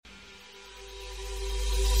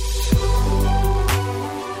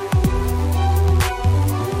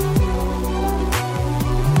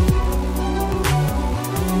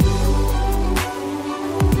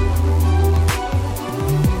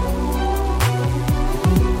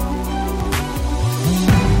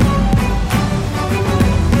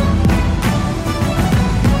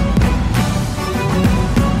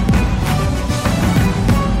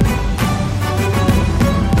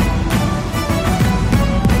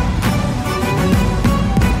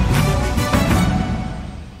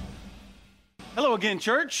again,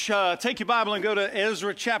 church. Take your Bible and go to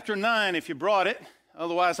Ezra chapter 9 if you brought it.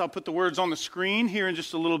 Otherwise, I'll put the words on the screen here in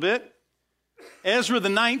just a little bit. Ezra, the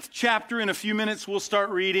 9th chapter. In a few minutes, we'll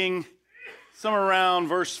start reading somewhere around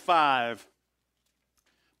verse 5.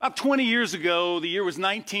 About 20 years ago, the year was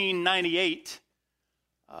 1998,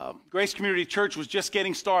 Grace Community Church was just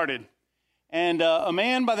getting started. And a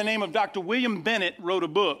man by the name of Dr. William Bennett wrote a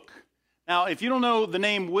book. Now, if you don't know the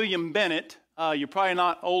name William Bennett, you're probably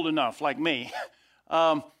not old enough like me.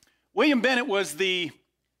 William Bennett was the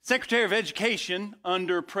Secretary of Education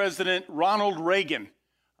under President Ronald Reagan.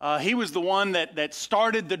 He was the one that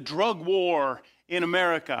started the drug war in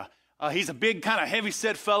America. He's a big, kind of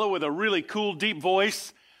heavy-set fellow with a really cool, deep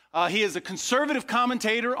voice. He is a conservative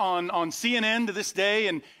commentator on CNN to this day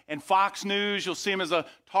and Fox News. You'll see him as a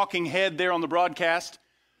talking head there on the broadcast.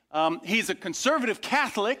 He's a conservative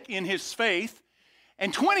Catholic in his faith.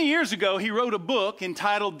 And 20 years ago, he wrote a book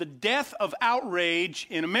entitled The Death of Outrage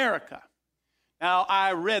in America. Now,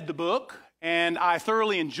 I read the book, and I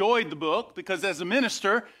thoroughly enjoyed the book because as a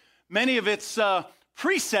minister, many of its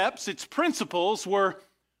precepts, its principles were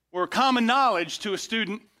common knowledge to a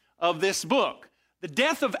student of this book. The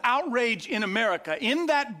Death of Outrage in America. In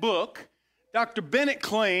that book, Dr. Bennett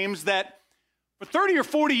claims that for 30 or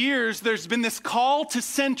 40 years, there's been this call to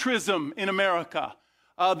centrism in America.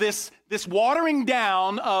 This watering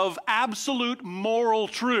down of absolute moral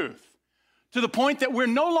truth to the point that we're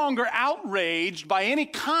no longer outraged by any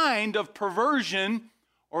kind of perversion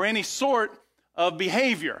or any sort of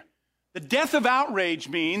behavior. The death of outrage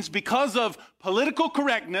means because of political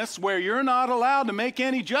correctness, where you're not allowed to make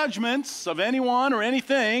any judgments of anyone or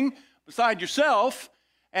anything beside yourself,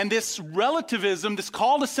 and this relativism, this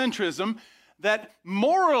call to centrism, that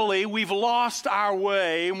morally we've lost our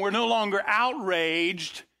way and we're no longer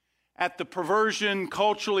outraged at the perversion,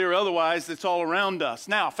 culturally or otherwise, that's all around us.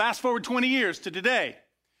 Now, fast forward 20 years to today.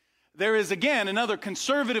 There is, again, another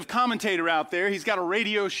conservative commentator out there. He's got a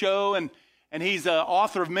radio show and he's an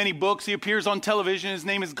author of many books. He appears on television. His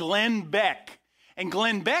name is Glenn Beck. And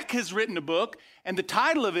Glenn Beck has written a book, and the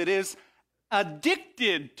title of it is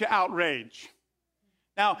Addicted to Outrage.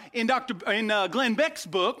 Now, in Glenn Beck's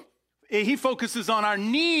book, he focuses on our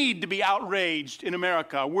need to be outraged in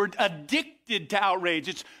America. We're addicted to outrage.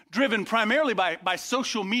 It's driven primarily by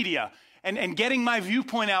social media and getting my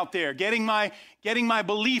viewpoint out there, getting my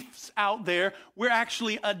beliefs out there. We're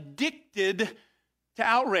actually addicted to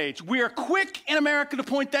outrage. We are quick in America to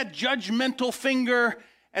point that judgmental finger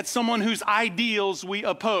at someone whose ideals we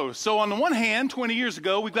oppose. So on the one hand, 20 years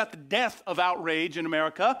ago, we've got the death of outrage in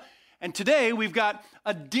America. And today, we've got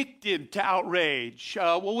addicted to outrage.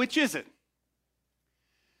 Well, which is it?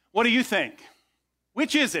 What do you think?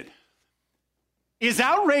 Which is it? Is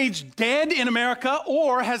outrage dead in America,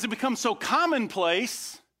 or has it become so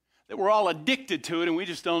commonplace that we're all addicted to it and we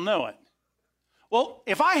just don't know it? Well,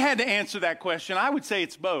 if I had to answer that question, I would say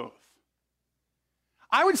it's both.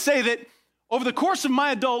 I would say that over the course of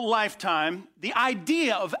my adult lifetime, the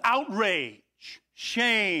idea of outrage,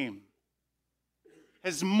 shame,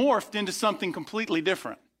 has morphed into something completely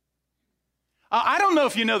different. I don't know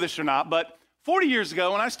if you know this or not, but 40 years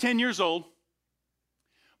ago, when I was 10 years old,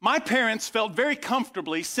 my parents felt very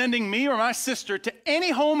comfortably sending me or my sister to any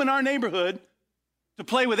home in our neighborhood to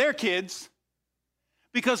play with their kids,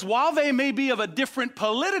 because while they may be of a different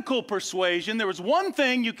political persuasion, there was one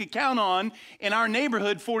thing you could count on in our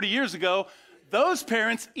neighborhood 40 years ago. Those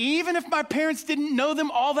parents, even if my parents didn't know them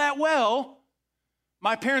all that well,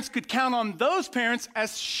 my parents could count on those parents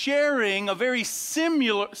as sharing a very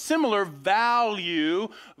similar value,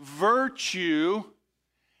 virtue,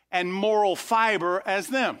 and moral fiber as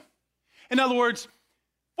them. In other words,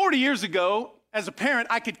 40 years ago, as a parent,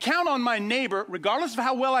 I could count on my neighbor, regardless of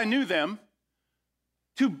how well I knew them,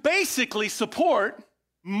 to basically support,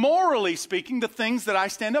 morally speaking, the things that I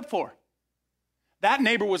stand up for. That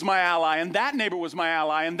neighbor was my ally, and that neighbor was my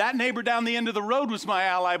ally, and that neighbor down the end of the road was my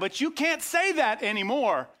ally. But you can't say that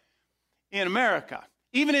anymore in America,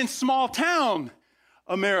 even in small town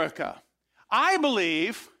America. I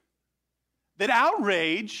believe that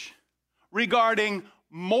outrage regarding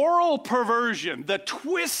moral perversion, the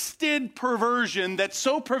twisted perversion that's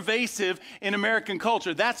so pervasive in American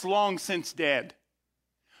culture, that's long since dead.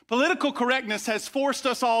 Political correctness has forced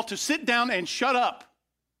us all to sit down and shut up.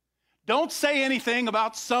 Don't say anything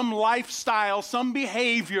about some lifestyle, some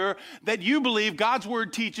behavior that you believe God's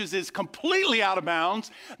word teaches is completely out of bounds,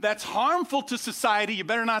 that's harmful to society. You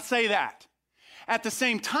better not say that. At the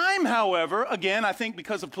same time, however, again, I think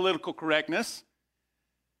because of political correctness,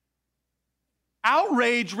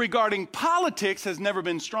 outrage regarding politics has never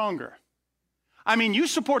been stronger. I mean, you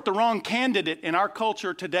support the wrong candidate in our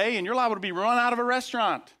culture today, and you're liable to be run out of a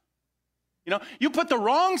restaurant. You know, you put the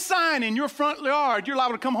wrong sign in your front yard, you're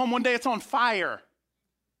liable to come home one day, it's on fire,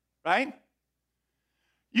 right?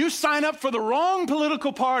 You sign up for the wrong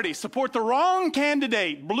political party, support the wrong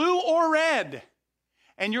candidate, blue or red,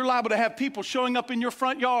 and you're liable to have people showing up in your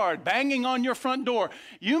front yard, banging on your front door.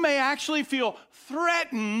 You may actually feel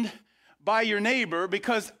threatened by your neighbor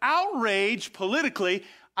because outrage politically,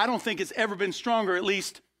 I don't think it's ever been stronger, at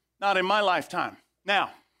least not in my lifetime.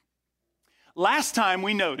 Now, last time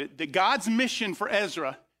we noted that God's mission for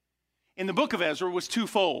Ezra in the book of Ezra was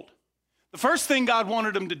twofold. The first thing God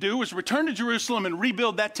wanted him to do was return to Jerusalem and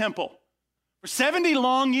rebuild that temple. For 70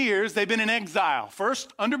 long years, they've been in exile,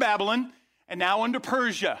 first under Babylon and now under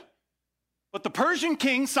Persia. But the Persian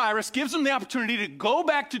king, Cyrus, gives them the opportunity to go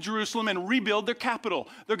back to Jerusalem and rebuild their capital.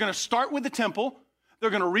 They're going to start with the temple. They're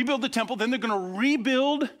going to rebuild the temple. Then they're going to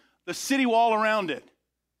rebuild the city wall around it.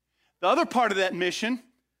 The other part of that mission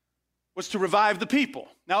was to revive the people.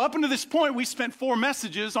 Now, up until this point, we spent 4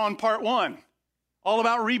 messages on part 1, all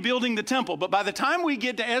about rebuilding the temple. But by the time we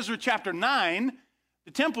get to Ezra chapter 9,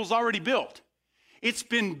 the temple's already built. It's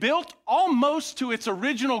been built almost to its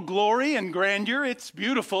original glory and grandeur. It's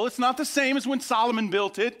beautiful. It's not the same as when Solomon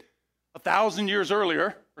built it 1,000 years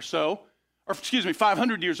earlier or so, or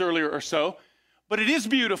 500 years earlier or so. But it is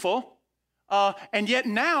beautiful. And yet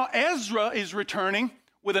now Ezra is returning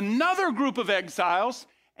with another group of exiles,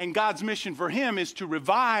 and God's mission for him is to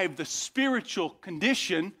revive the spiritual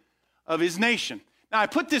condition of his nation. Now, I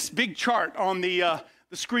put this big chart on the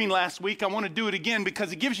screen last week. I want to do it again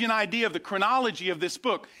because it gives you an idea of the chronology of this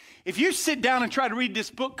book. If you sit down and try to read this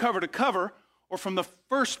book cover to cover, or from the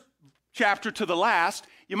first chapter to the last,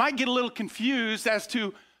 you might get a little confused as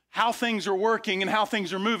to how things are working and how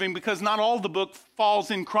things are moving, because not all the book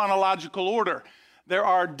falls in chronological order. There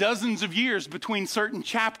are dozens of years between certain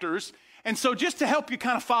chapters. And so just to help you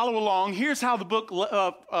kind of follow along, here's how the book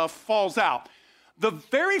falls out. The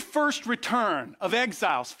very first return of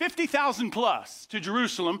exiles, 50,000 plus, to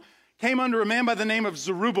Jerusalem, came under a man by the name of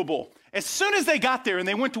Zerubbabel. As soon as they got there and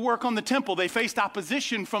they went to work on the temple, they faced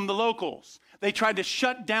opposition from the locals. They tried to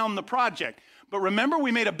shut down the project. But remember,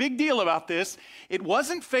 we made a big deal about this. It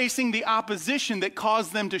wasn't facing the opposition that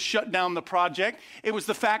caused them to shut down the project. It was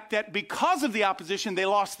the fact that because of the opposition, they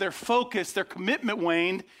lost their focus, their commitment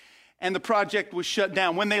waned, and the project was shut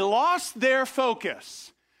down. When they lost their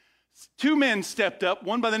focus, 2 men stepped up,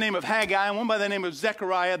 one by the name of Haggai and one by the name of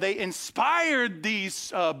Zechariah. They inspired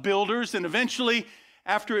these builders, and eventually,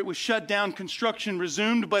 after it was shut down, construction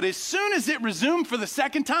resumed. But as soon as it resumed for the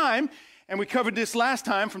second time, and we covered this last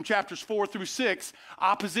time from chapters 4 through 6,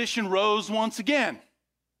 opposition rose once again.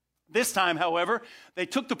 This time, however, they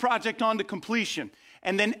took the project on to completion.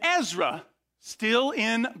 And then Ezra, still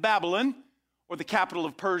in Babylon, or the capital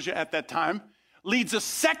of Persia at that time, leads a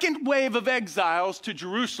second wave of exiles to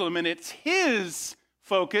Jerusalem, and it's his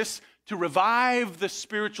focus to revive the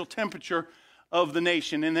spiritual temperature of the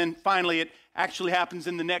nation. And then finally, it actually happens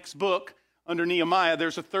in the next book under Nehemiah.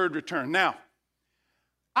 There's a third return. Now,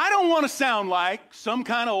 I don't want to sound like some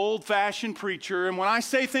kind of old-fashioned preacher, and when I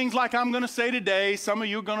say things like I'm going to say today, some of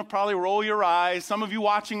you are going to probably roll your eyes. Some of you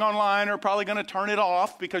watching online are probably going to turn it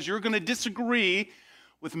off because you're going to disagree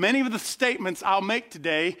with many of the statements I'll make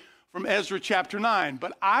today from Ezra chapter 9.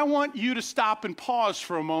 But I want you to stop and pause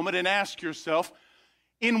for a moment and ask yourself,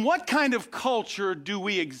 in what kind of culture do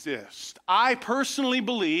we exist? I personally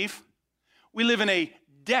believe we live in a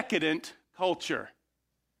decadent culture.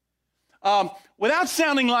 Without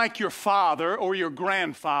sounding like your father or your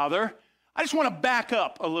grandfather, I just want to back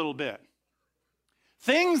up a little bit.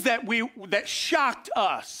 Things that shocked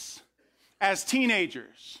us as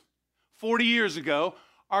teenagers 40 years ago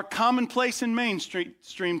are commonplace and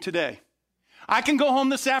mainstream today. I can go home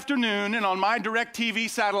this afternoon, and on my DirecTV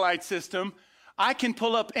satellite system, I can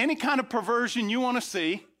pull up any kind of perversion you want to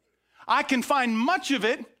see. I can find much of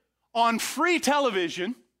it on free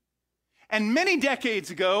television. And many decades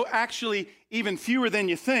ago, actually even fewer than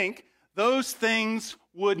you think, those things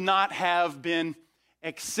would not have been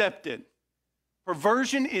accepted.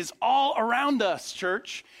 Perversion is all around us,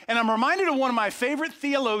 church. And I'm reminded of one of my favorite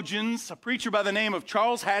theologians, a preacher by the name of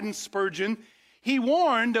Charles Haddon Spurgeon. He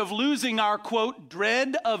warned of losing our, quote,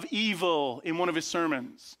 dread of evil in one of his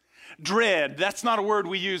sermons. Dread, that's not a word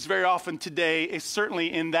we use very often today, is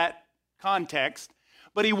certainly in that context.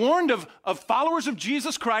 But he warned of followers of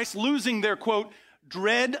Jesus Christ losing their, quote,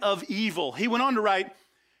 dread of evil. He went on to write,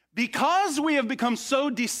 because we have become so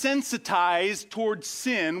desensitized towards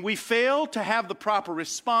sin, we fail to have the proper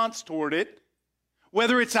response toward it.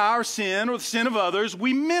 Whether it's our sin or the sin of others,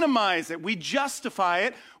 we minimize it, we justify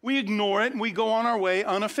it, we ignore it, and we go on our way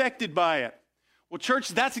unaffected by it. Well, church,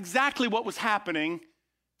 that's exactly what was happening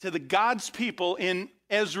to the God's people in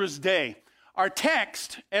Ezra's day. Our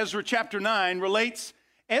text, Ezra chapter 9, relates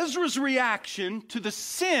Ezra's reaction to the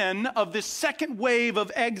sin of this second wave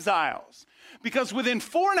of exiles. Because within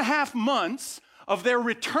 4.5 months of their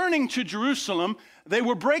returning to Jerusalem, they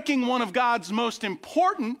were breaking one of God's most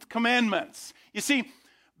important commandments. You see,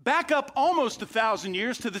 back up almost 1,000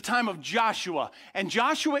 years to the time of Joshua, and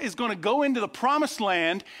Joshua is going to go into the promised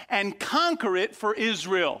land and conquer it for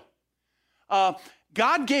Israel.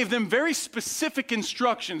 God gave them very specific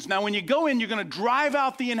instructions. Now, when you go in, you're going to drive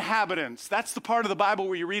out the inhabitants. That's the part of the Bible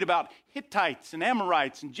where you read about Hittites and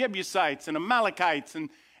Amorites and Jebusites and Amalekites and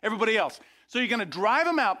everybody else. So you're going to drive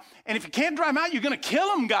them out, and if you can't drive them out, you're going to kill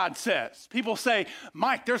them, God says. People say,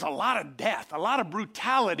 Mike, there's a lot of death, a lot of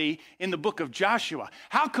brutality in the book of Joshua.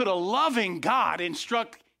 How could a loving God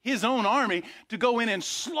instruct his own army to go in and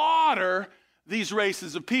slaughter these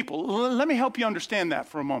races of people? Let me help you understand that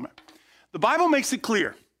for a moment. The Bible makes it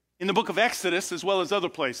clear in the book of Exodus, as well as other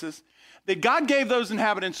places, that God gave those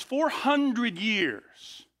inhabitants 400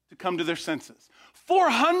 years to come to their senses,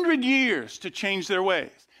 400 years to change their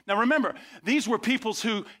ways. Now remember, these were peoples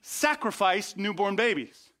who sacrificed newborn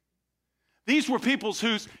babies. These were peoples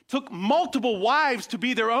who took multiple wives to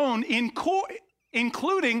be their own,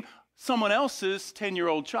 including someone else's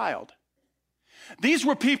 10-year-old child. These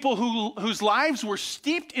were people whose lives were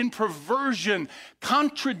steeped in perversion,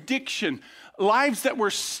 contradiction, lives that were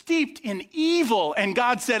steeped in evil. And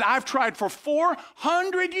God said, I've tried for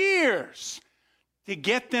 400 years to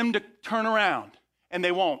get them to turn around, and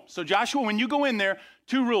they won't. So Joshua, when you go in there,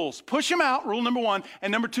 2 rules. Push them out, rule number 1.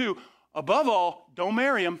 And number 2, above all, don't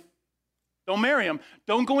marry them. Don't marry them.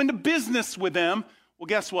 Don't go into business with them. Well,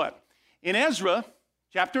 guess what? In Ezra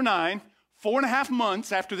chapter 9, 4.5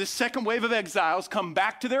 months after this second wave of exiles come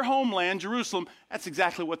back to their homeland, Jerusalem, that's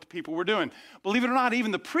exactly what the people were doing. Believe it or not,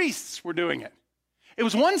 even the priests were doing it. It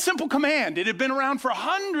was one simple command. It had been around for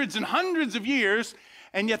hundreds and hundreds of years,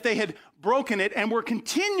 and yet they had broken it and were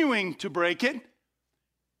continuing to break it.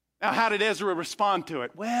 Now, how did Ezra respond to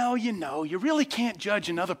it? Well, you really can't judge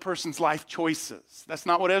another person's life choices. That's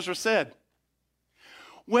not what Ezra said.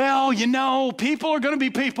 Well, people are going to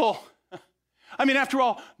be people. I mean, after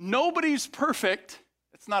all, nobody's perfect.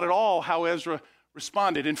 That's not at all how Ezra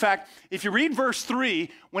responded. In fact, if you read verse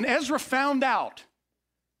 3, when Ezra found out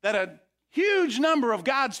that a huge number of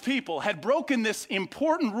God's people had broken this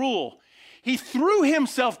important rule, he threw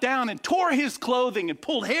himself down and tore his clothing and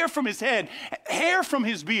pulled hair from his head, hair from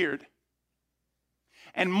his beard,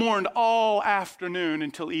 and mourned all afternoon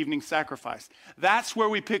until evening sacrifice. That's where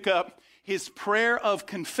we pick up his prayer of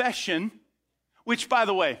confession, which, by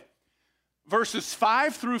the way, verses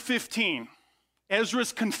 5 through 15,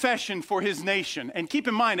 Ezra's confession for his nation. And keep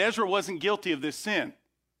in mind, Ezra wasn't guilty of this sin.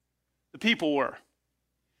 The people were.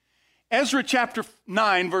 Ezra chapter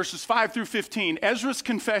 9, verses 5 through 15, Ezra's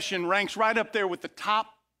confession ranks right up there with the top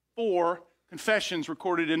 4 confessions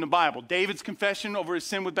recorded in the Bible. David's confession over his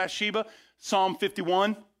sin with Bathsheba, Psalm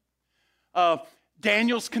 51.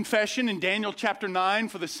 Daniel's confession in Daniel chapter 9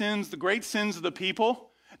 for the great sins of the people.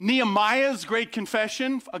 Nehemiah's great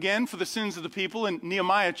confession, again, for the sins of the people in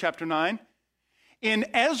Nehemiah chapter 9. In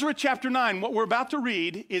Ezra chapter 9, what we're about to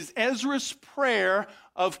read is Ezra's prayer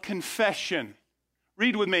of confession.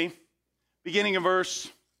 Read with me, beginning in verse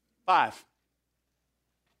 5.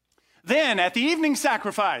 Then, at the evening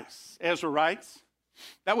sacrifice, Ezra writes,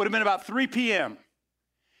 that would have been about 3 p.m.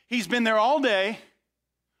 He's been there all day,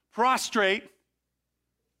 prostrate,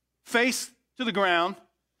 face to the ground.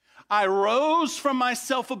 I rose from my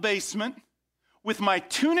self-abasement with my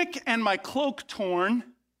tunic and my cloak torn.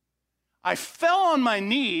 I fell on my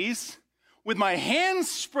knees with my hands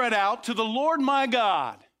spread out to the Lord my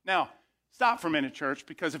God. Now, stop for a minute, church,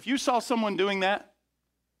 because if you saw someone doing that,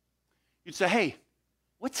 you'd say, hey,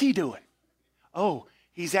 what's he doing? Oh,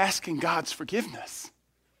 he's asking God's forgiveness.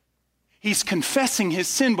 He's confessing his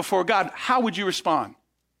sin before God. How would you respond?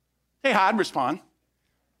 Hey, I'd respond,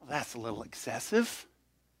 well, that's a little excessive.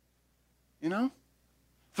 You know?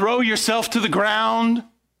 Throw yourself to the ground,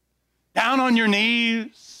 down on your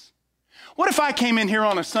knees. What if I came in here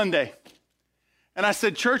on a Sunday and I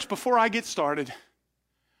said, church, before I get started,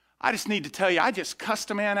 I just need to tell you, I just cussed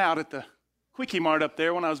a man out at the Quickie Mart up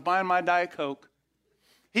there when I was buying my Diet Coke.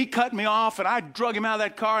 He cut me off, and I drug him out of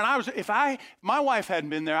that car, and if my wife hadn't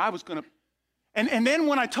been there, I was going to, and then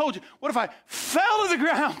when I told you, what if I fell to the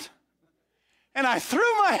ground, and I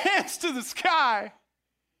threw my hands to the sky,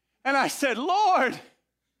 and I said, Lord,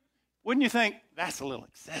 wouldn't you think, that's a little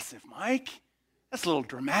excessive, Mike? That's a little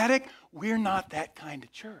dramatic. We're not that kind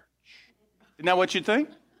of church. Isn't that what you think?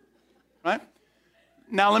 Right?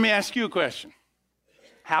 Now let me ask you a question.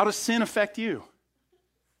 How does sin affect you?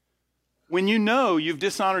 When you know you've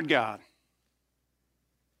dishonored God,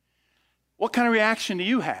 what kind of reaction do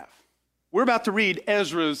you have? We're about to read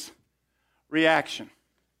Ezra's reaction.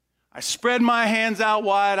 I spread my hands out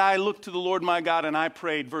wide. I looked to the Lord my God and I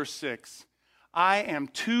prayed. Verse 6. I am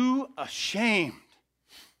too ashamed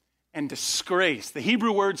and disgraced. The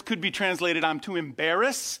Hebrew words could be translated, I'm too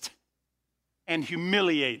embarrassed and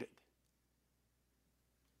humiliated.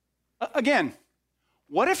 Again,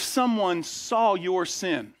 what if someone saw your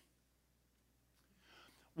sin?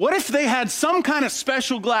 What if they had some kind of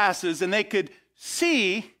special glasses and they could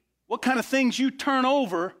see what kind of things you turn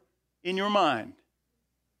over in your mind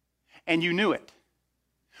and you knew it?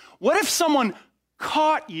 What if someone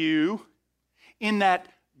caught you in that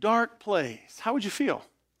dark place? How would you feel?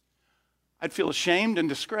 I'd feel ashamed and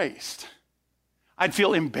disgraced. I'd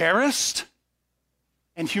feel embarrassed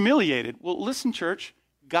and humiliated. Well, listen, church,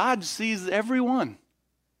 God sees everyone.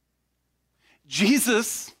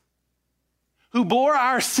 Jesus, who bore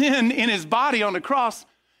our sin in his body on the cross,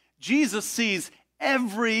 Jesus sees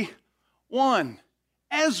everyone.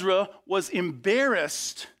 Ezra was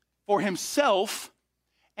embarrassed for himself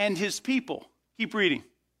and his people. Keep reading.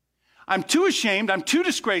 I'm too ashamed, I'm too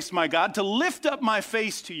disgraced, my God, to lift up my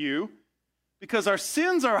face to you, because our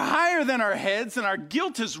sins are higher than our heads and our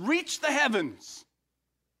guilt has reached the heavens.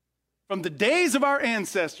 From the days of our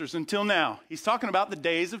ancestors until now. He's talking about the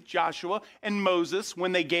days of Joshua and Moses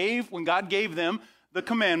when God gave them the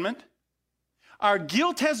commandment. Our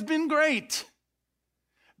guilt has been great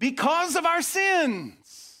because of our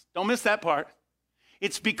sins. Don't miss that part.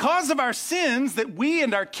 It's because of our sins that we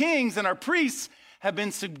and our kings and our priests have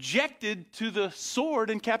been subjected to the sword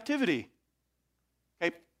in captivity.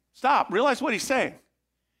 Okay, stop. Realize what he's saying.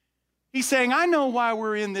 He's saying, I know why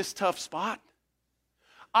we're in this tough spot.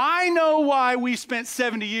 I know why we spent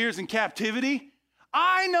 70 years in captivity.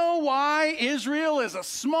 I know why Israel is a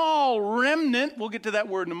small remnant, we'll get to that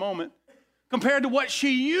word in a moment, compared to what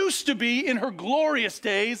she used to be in her glorious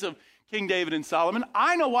days of King David and Solomon.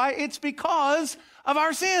 I know why. It's because of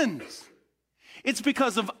our sins. It's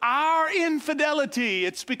because of our infidelity.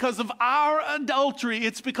 It's because of our adultery.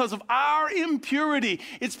 It's because of our impurity.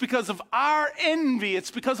 It's because of our envy. It's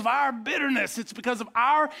because of our bitterness. It's because of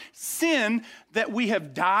our sin that we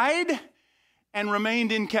have died and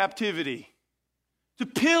remained in captivity to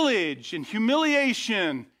pillage and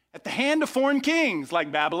humiliation at the hand of foreign kings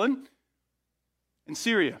like Babylon and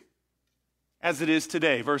Syria, as it is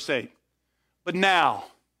today. Verse 8. But now,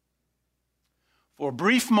 for a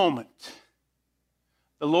brief moment,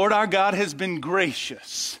 the Lord our God has been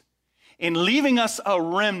gracious in leaving us a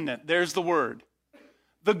remnant. There's the word.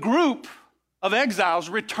 The group of exiles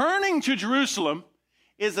returning to Jerusalem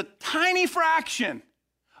is a tiny fraction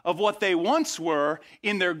of what they once were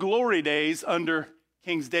in their glory days under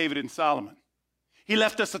Kings David and Solomon. He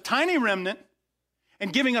left us a tiny remnant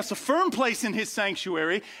and giving us a firm place in his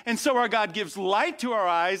sanctuary, and so our God gives light to our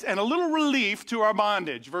eyes and a little relief to our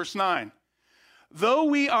bondage. Verse 9. Though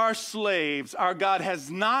we are slaves, our God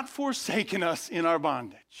has not forsaken us in our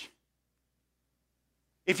bondage.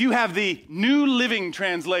 If you have the New Living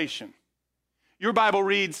Translation, your Bible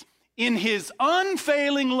reads, in his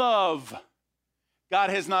unfailing love, God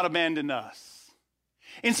has not abandoned us.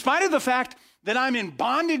 In spite of the fact that I'm in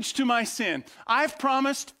bondage to my sin, I've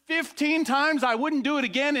promised 15 times I wouldn't do it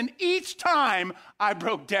again, and each time I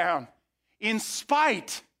broke down in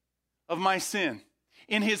spite of my sin.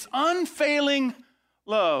 In his unfailing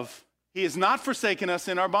love, he has not forsaken us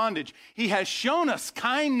in our bondage. He has shown us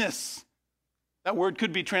kindness. That word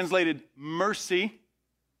could be translated mercy.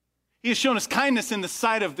 He has shown us kindness in the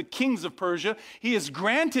sight of the kings of Persia. He has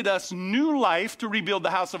granted us new life to rebuild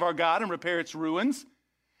the house of our God and repair its ruins.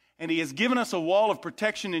 And he has given us a wall of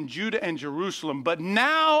protection in Judah and Jerusalem. But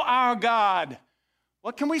now our God,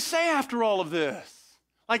 what can we say after all of this?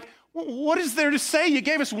 Like, what is there to say? You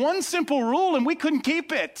gave us one simple rule and we couldn't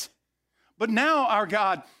keep it. But now, our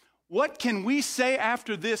God, what can we say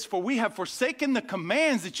after this? For we have forsaken the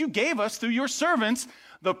commands that you gave us through your servants,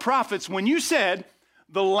 the prophets, when you said,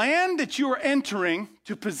 the land that you are entering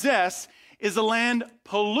to possess is a land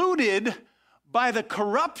polluted by the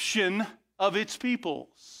corruption of its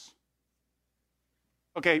peoples.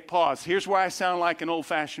 Okay, pause. Here's where I sound like an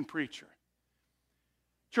old-fashioned preacher.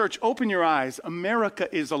 Church, open your eyes. America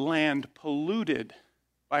is a land polluted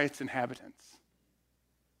by its inhabitants.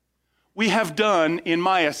 We have done, in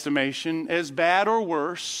my estimation, as bad or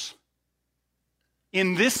worse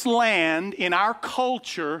in this land, in our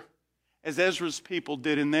culture, as Ezra's people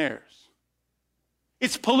did in theirs.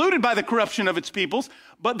 It's polluted by the corruption of its peoples,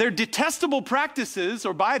 but their detestable practices,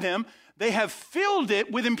 or by them, they have filled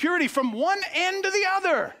it with impurity from one end to the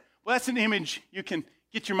other. Well, that's an image you can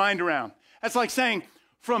get your mind around. That's like saying,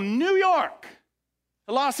 from New York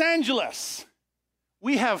to Los Angeles,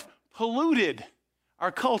 we have polluted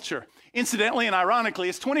our culture. Incidentally and ironically,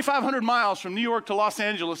 it's 2,500 miles from New York to Los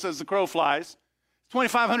Angeles as the crow flies. It's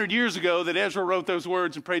 2,500 years ago that Ezra wrote those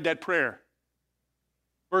words and prayed that prayer.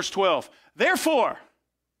 Verse 12, therefore,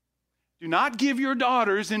 do not give your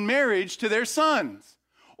daughters in marriage to their sons,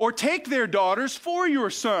 or take their daughters for your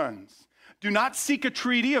sons. Do not seek a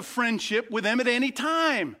treaty of friendship with them at any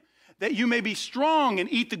time, that you may be strong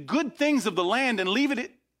and eat the good things of the land and leave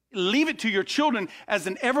it to your children as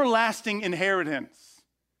an everlasting inheritance.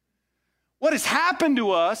 What has happened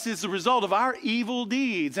to us is the result of our evil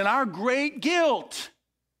deeds and our great guilt.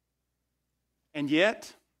 And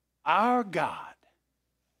yet, our God,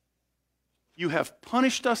 you have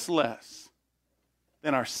punished us less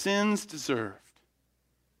than our sins deserved,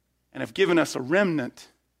 and have given us a remnant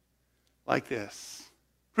like this,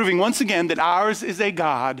 proving once again that ours is a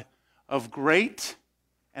God of great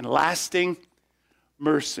and lasting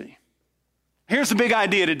mercy. Here's the big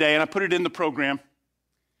idea today, and I put it in the program.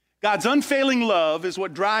 God's unfailing love is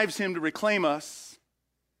what drives him to reclaim us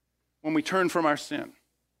when we turn from our sin.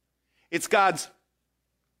 It's God's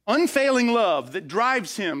unfailing love that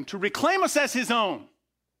drives him to reclaim us as his own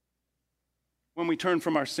when we turn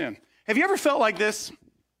from our sin. Have you ever felt like this?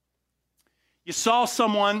 You saw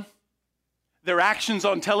someone, their actions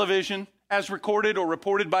on television, as recorded or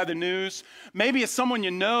reported by the news. Maybe it's someone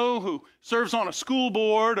you know who serves on a school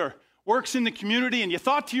board or works in the community, and you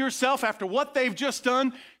thought to yourself after what they've just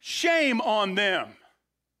done, shame on them.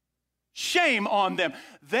 Shame on them.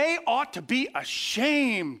 They ought to be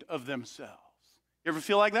ashamed of themselves. You ever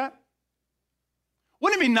feel like that?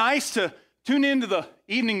 Wouldn't it be nice to tune into the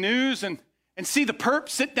evening news and see the perp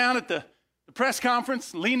sit down at the press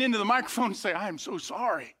conference and lean into the microphone and say, I am so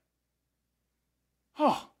sorry.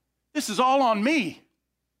 Oh, this is all on me.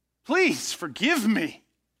 Please forgive me.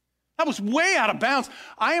 That was way out of bounds.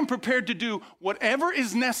 I am prepared to do whatever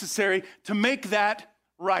is necessary to make that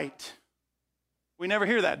right. We never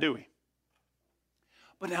hear that, do we?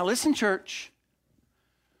 But now listen, church.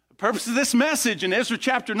 The purpose of this message in Ezra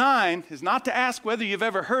chapter 9 is not to ask whether you've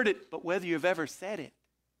ever heard it, but whether you've ever said it.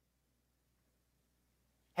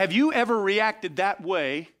 Have you ever reacted that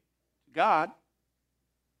way to God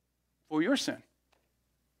for your sin?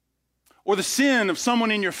 Or the sin of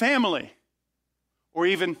someone in your family? Or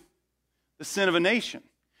even the sin of a nation?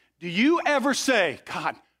 Do you ever say,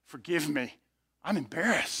 God, forgive me. I'm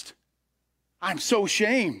embarrassed. I'm so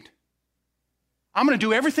ashamed. I'm going to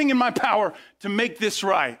do everything in my power to make this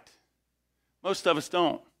right. Most of us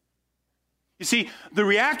don't. You see, the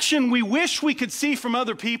reaction we wish we could see from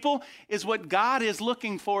other people is what God is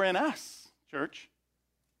looking for in us, church.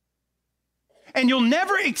 And you'll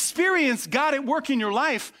never experience God at work in your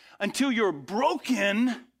life until you're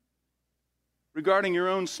broken regarding your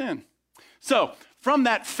own sin. So, from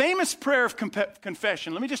that famous prayer of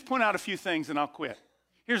confession, let me just point out a few things and I'll quit.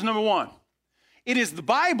 Here's number one. It is the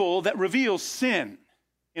Bible that reveals sin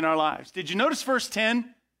in our lives. Did you notice verse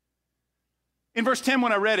 10? In verse 10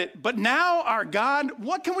 when I read it, but now our God,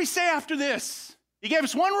 what can we say after this? He gave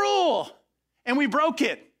us one rule and we broke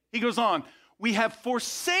it. He goes on, we have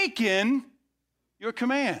forsaken your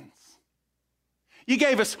commands. You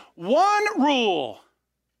gave us one rule.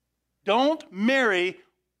 Don't marry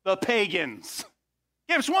the pagans.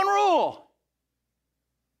 You gave us one rule.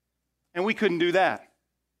 And we couldn't do that.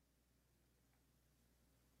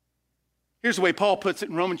 Here's the way Paul puts it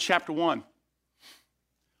in Romans chapter 1.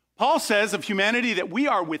 Paul says of humanity that we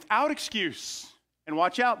are without excuse. And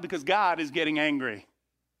watch out, because God is getting angry.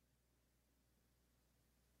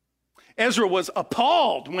 Ezra was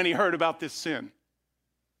appalled when he heard about this sin.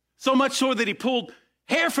 So much so that he pulled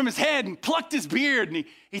hair from his head and plucked his beard. And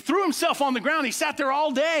he threw himself on the ground. He sat there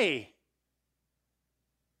all day.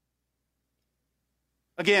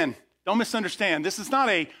 Again, don't misunderstand. This is not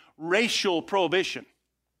a racial prohibition.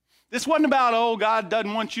 This wasn't about, oh, God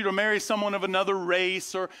doesn't want you to marry someone of another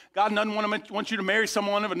race, or God doesn't want you to marry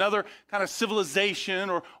someone of another kind of civilization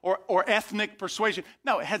or ethnic persuasion.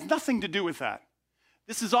 No, it has nothing to do with that.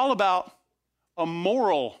 This is all about a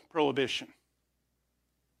moral prohibition.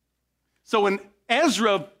 So when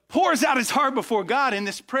Ezra pours out his heart before God in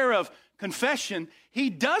this prayer of confession, he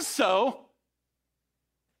does so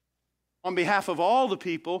on behalf of all the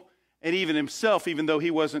people and even himself, even though he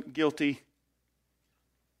wasn't guilty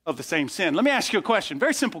of the same sin. Let me ask you a question,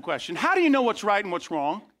 very simple question. How do you know what's right and what's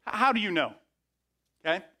wrong? How do you know?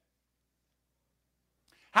 Okay?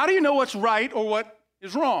 How do you know what's right or what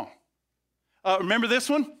is wrong. Remember this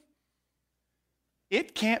one?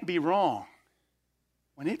 It can't be wrong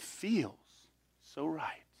when it feels so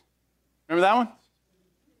right. Remember that one?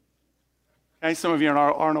 Okay, some of you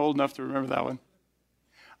aren't old enough to remember that one.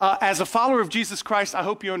 As a follower of Jesus Christ, I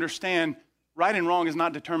hope you understand right and wrong is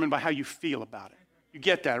not determined by how you feel about it. You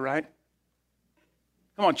get that, right?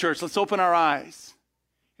 Come on, church, let's open our eyes.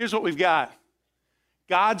 Here's what we've got.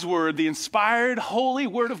 God's word, the inspired, holy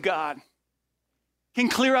word of God, can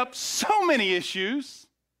clear up so many issues,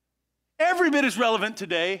 every bit as relevant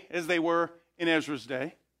today as they were in Ezra's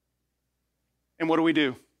day. And what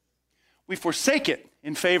do? We forsake it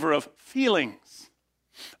in favor of feelings,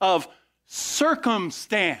 of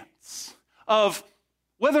circumstance, of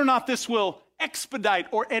whether or not this will expedite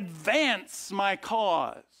or advance my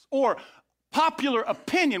cause, or popular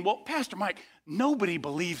opinion. Well, Pastor Mike, nobody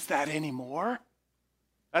believes that anymore.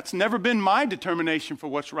 That's never been my determination for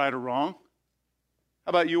what's right or wrong. How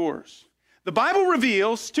about yours? The Bible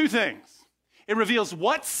reveals two things. It reveals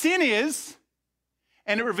what sin is,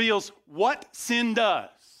 and it reveals what sin does.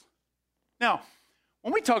 Now,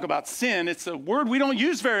 when we talk about sin, it's a word we don't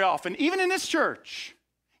use very often, even in this church.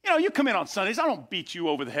 You know, you come in on Sundays, I don't beat you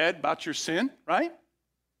over the head about your sin, right?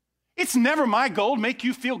 It's never my goal to make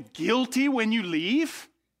you feel guilty when you leave.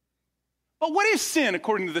 But what is sin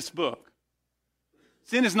according to this book?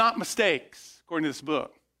 Sin is not mistakes, according to this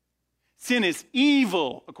book. Sin is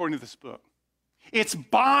evil, according to this book. It's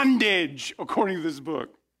bondage, according to this book.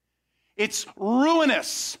 It's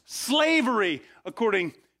ruinous slavery,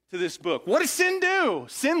 according to this book. What does sin do?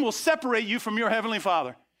 Sin will separate you from your Heavenly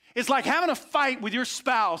Father. It's like having a fight with your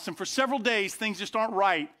spouse, and for several days, things just aren't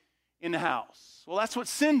right in the house. Well, that's what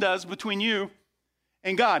sin does between you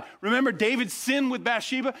and God. Remember David's sin with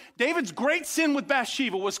Bathsheba? David's great sin with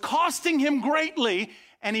Bathsheba was costing him greatly,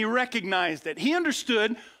 and he recognized it. He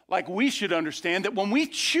understood, like we should understand, that when we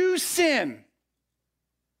choose sin,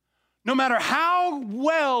 no matter how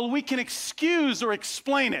well we can excuse or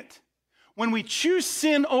explain it, when we choose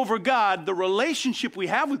sin over God, the relationship we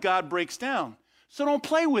have with God breaks down. So don't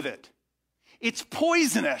play with it. It's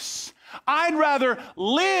poisonous. I'd rather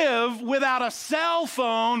live without a cell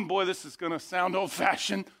phone. Boy, this is going to sound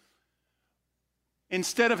old-fashioned.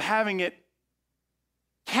 Instead of having it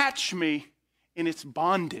catch me in its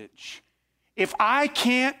bondage. If I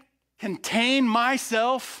can't contain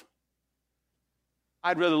myself,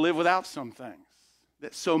 I'd rather live without some things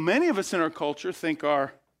that so many of us in our culture think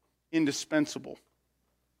are indispensable.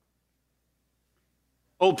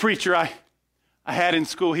 Old preacher I had in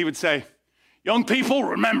school, he would say, young people,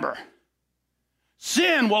 remember,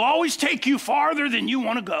 sin will always take you farther than you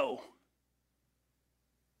want to go.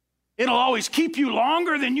 It'll always keep you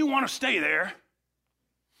longer than you want to stay there.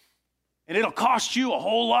 And it'll cost you a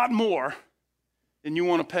whole lot more than you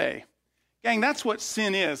want to pay. Gang, that's what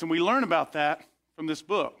sin is, and we learn about that from this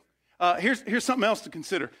book. Here's something else to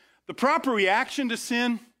consider. The proper reaction to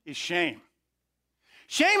sin is shame.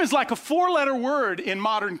 Shame is like a four-letter word in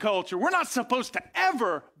modern culture. We're not supposed to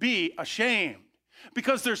ever be ashamed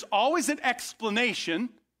because there's always an explanation.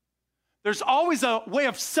 There's always a way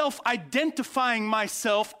of self-identifying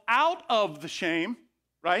myself out of the shame,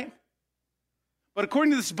 right? But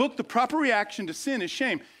according to this book, the proper reaction to sin is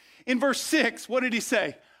shame. In verse 6, what did he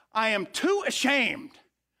say? I am too ashamed.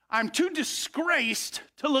 I'm too disgraced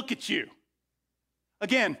to look at you.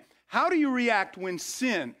 Again, how do you react when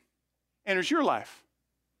sin enters your life?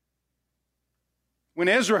 When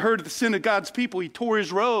Ezra heard of the sin of God's people, he tore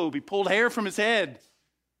his robe, he pulled hair from his head.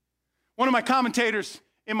 One of my commentators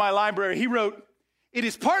in my library, he wrote, it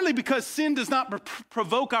is partly because sin does not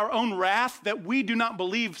provoke our own wrath that we do not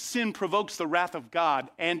believe sin provokes the wrath of God,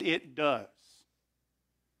 and it does.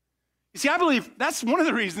 You see, I believe that's one of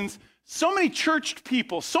the reasons so many churched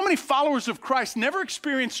people, so many followers of Christ never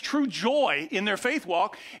experience true joy in their faith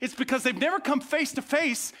walk. It's because they've never come face to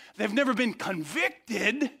face, they've never been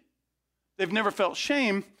convicted, they've never felt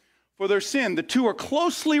shame for their sin. The two are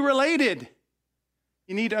closely related.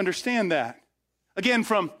 You need to understand that. Again,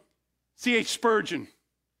 from C.H. Spurgeon.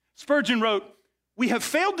 Spurgeon wrote, we have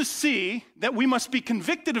failed to see that we must be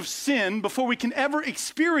convicted of sin before we can ever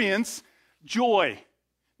experience joy.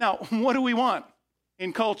 Now, what do we want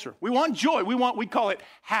in culture? We want joy. We call it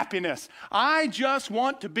happiness. I just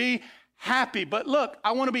want to be happy. But look,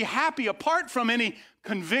 I want to be happy apart from any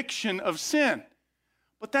conviction of sin.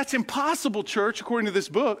 But that's impossible, church, according to this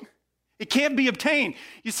book. It can't be obtained.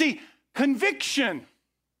 You see, conviction,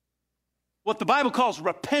 what the Bible calls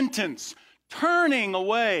repentance, turning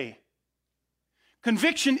away.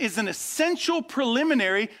 Conviction is an essential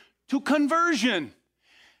preliminary to conversion.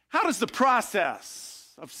 How does the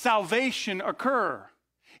process of salvation occur?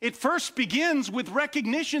 It first begins with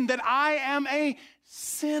recognition that I am a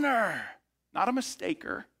sinner, not a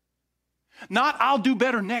mistaker. Not, I'll do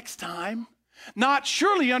better next time. Not,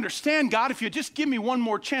 surely you understand, God, if you just give me one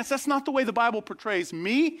more chance. That's not the way the Bible portrays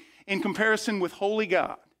me in comparison with holy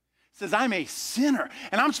God. It says I'm a sinner,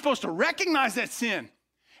 and I'm supposed to recognize that sin.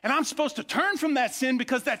 And I'm supposed to turn from that sin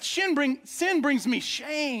because that sin brings me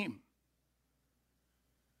shame.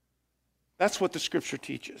 That's what the Scripture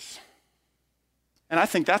teaches. And I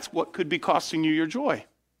think that's what could be costing you your joy.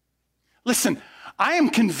 Listen, I am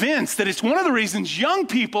convinced that it's one of the reasons young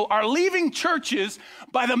people are leaving churches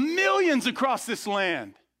by the millions across this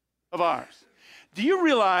land of ours. Do you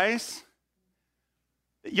realize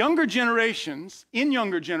that in younger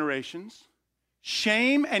generations,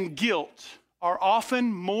 shame and guilt are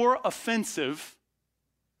often more offensive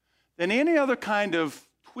than any other kind of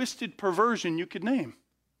twisted perversion you could name?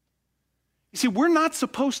 You see, we're not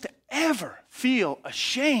supposed to ever feel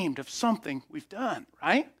ashamed of something we've done,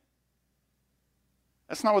 right?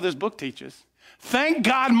 That's not what this book teaches. Thank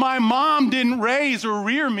God my mom didn't raise or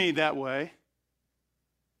rear me that way.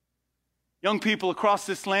 Young people across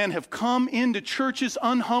this land have come into churches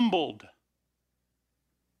unhumbled.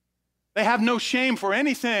 They have no shame for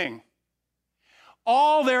anything.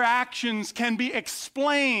 All their actions can be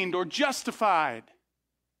explained or justified.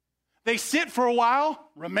 They sit for a while,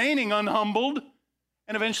 remaining unhumbled,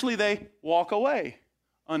 and eventually they walk away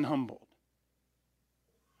unhumbled.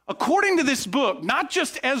 According to this book, not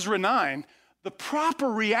just Ezra 9, the proper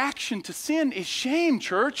reaction to sin is shame,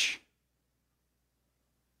 church.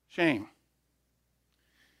 Shame.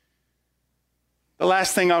 The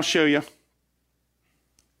last thing I'll show you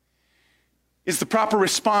is the proper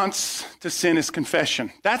response to sin is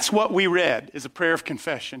confession. That's what we read, is a prayer of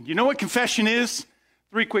confession. You know what confession is?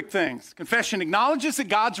 3 quick things. Confession acknowledges that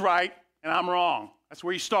God's right and I'm wrong. That's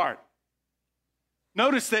where you start.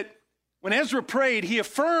 Notice that when Ezra prayed, he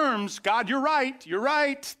affirms, God, you're right, you're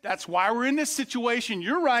right. That's why we're in this situation.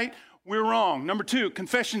 You're right, we're wrong. Number 2,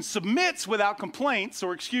 confession submits without complaints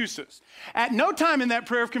or excuses. At no time in that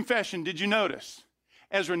prayer of confession did you notice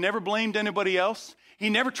Ezra never blamed anybody else. He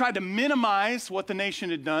never tried to minimize what the nation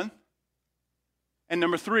had done. And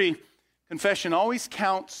number 3, confession always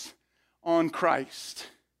counts on Christ.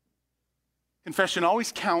 Confession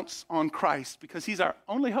always counts on Christ because he's our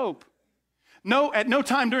only hope. No, at no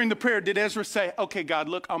time during the prayer did Ezra say, okay, God,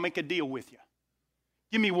 look, I'll make a deal with you.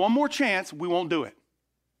 Give me one more chance, we won't do it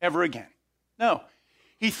ever again. No,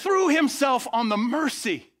 he threw himself on the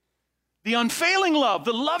mercy, the unfailing love,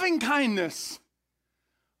 the loving kindness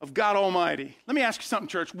of God Almighty. Let me ask you something,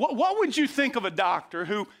 church. What would you think of a doctor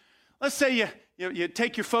who, let's say you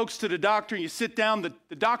take your folks to the doctor and you sit down,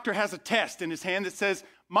 the doctor has a test in his hand that says,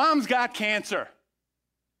 Mom's got cancer.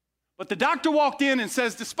 But the doctor walked in and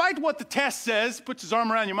says, despite what the test says, puts his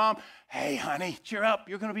arm around your mom, hey, honey, cheer up,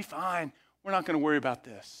 you're going to be fine. We're not going to worry about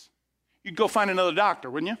this. You'd go find another doctor,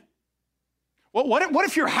 wouldn't you? Well, what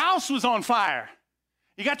if your house was on fire?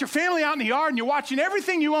 You got your family out in the yard and you're watching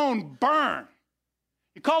everything you own burn.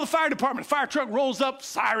 You call the fire department, the fire truck rolls up,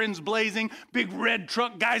 sirens blazing, big red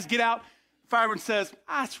truck, guys get out. The fireman says,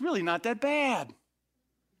 it's really not that bad.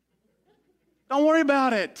 Don't worry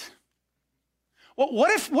about it. Well,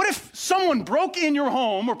 what if someone broke in your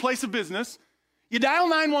home or place of business, you dial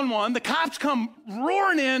 911, the cops come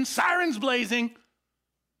roaring in, sirens blazing,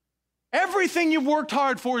 everything you've worked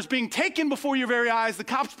hard for is being taken before your very eyes, the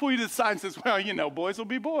cops pull you to the side and says, well, you know, boys will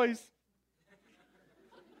be boys.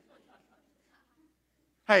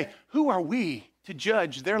 Hey, who are we to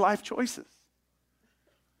judge their life choices?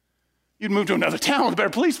 You'd move to another town with a better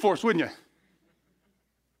police force, wouldn't you?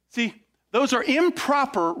 See, those are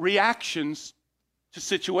improper reactions to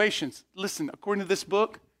situations. Listen, according to this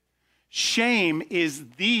book, shame is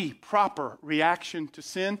the proper reaction to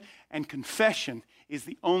sin, and confession is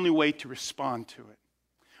the only way to respond to it.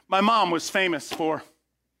 My mom was famous for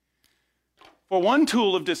one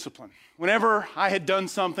tool of discipline. Whenever I had done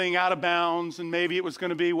something out of bounds, and maybe it was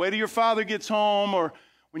going to be wait till your father gets home, or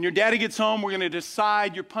when your daddy gets home, we're going to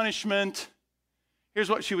decide your punishment. Here's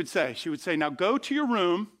what she would say. She would say, now go to your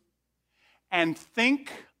room and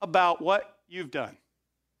think about what you've done.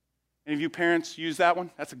 Any of you parents use that one?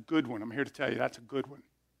 That's a good one. I'm here to tell you that's a good one.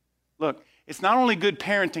 Look, it's not only good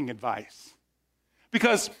parenting advice,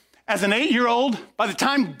 because as an 8-year-old, by the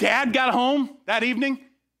time Dad got home that evening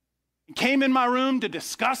and came in my room to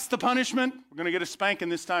discuss the punishment, we're going to get a spanking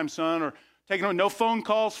this time, son, or taking no phone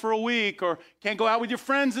calls for a week, or can't go out with your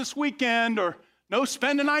friends this weekend, or no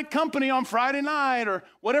spend a night company on Friday night, or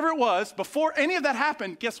whatever it was, before any of that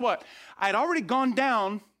happened, guess what? I had already gone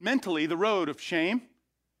down mentally the road of shame,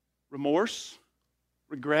 remorse,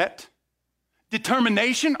 regret,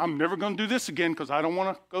 determination. I'm never going to do this again because I don't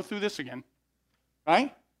want to go through this again.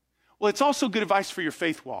 Right? Well, it's also good advice for your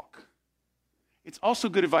faith walk. It's also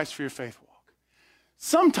good advice for your faith walk.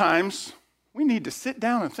 Sometimes we need to sit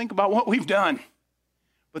down and think about what we've done.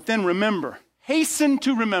 But then remember, hasten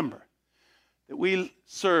to remember that we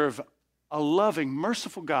serve a loving,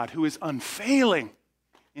 merciful God who is unfailing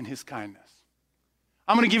in his kindness.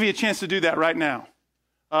 I'm going to give you a chance to do that right now.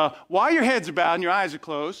 While your heads are bowed and your eyes are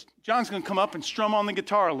closed, John's going to come up and strum on the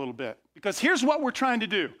guitar a little bit. Because here's what we're trying to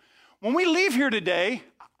do. When we leave here today,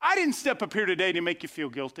 I didn't step up here today to make you feel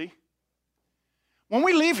guilty. When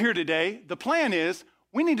we leave here today, the plan is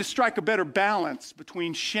we need to strike a better balance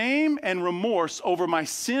between shame and remorse over my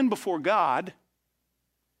sin before God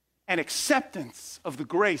and acceptance of the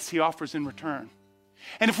grace he offers in return.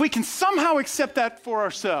 And if we can somehow accept that for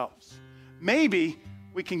ourselves, maybe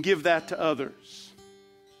we can give that to others.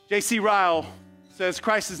 J.C. Ryle says,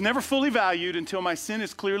 Christ is never fully valued until my sin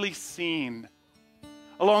is clearly seen.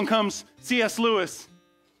 Along comes C.S. Lewis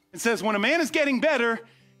and says, when a man is getting better,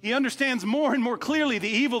 he understands more and more clearly the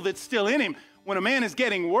evil that's still in him. When a man is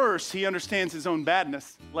getting worse, he understands his own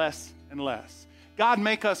badness less and less. God,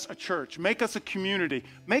 make us a church, make us a community,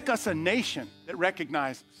 make us a nation that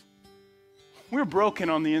recognizes we're broken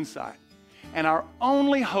on the inside. And our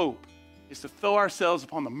only hope is to throw ourselves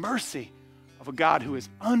upon the mercy of a God who is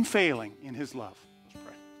unfailing in his love. Let's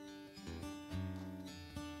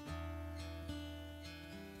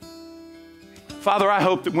pray. Father, I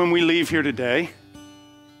hope that when we leave here today,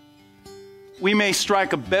 we may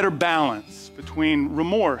strike a better balance between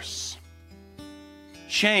remorse,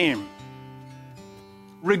 shame,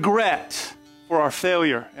 regret for our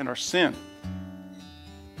failure and our sin,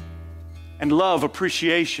 and love,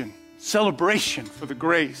 appreciation, celebration for the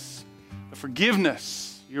grace, the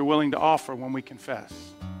forgiveness you're willing to offer when we confess.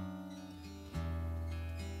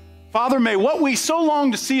 Father, may what we so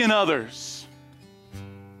long to see in others,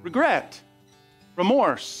 regret,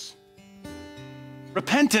 remorse,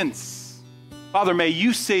 repentance, Father, may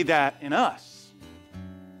you say that in us.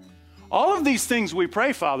 All of these things we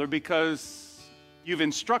pray, Father, because you've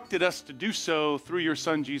instructed us to do so through your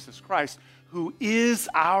Son, Jesus Christ, who is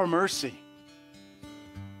our mercy.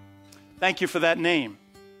 Thank you for that name.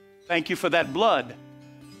 Thank you for that blood.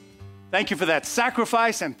 Thank you for that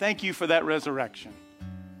sacrifice, and thank you for that resurrection.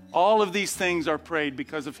 All of these things are prayed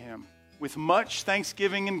because of him. With much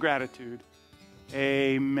thanksgiving and gratitude,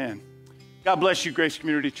 amen. God bless you, Grace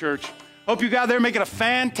Community Church. Hope you got there. Make it a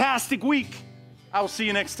fantastic week. I will see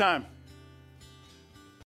you next time.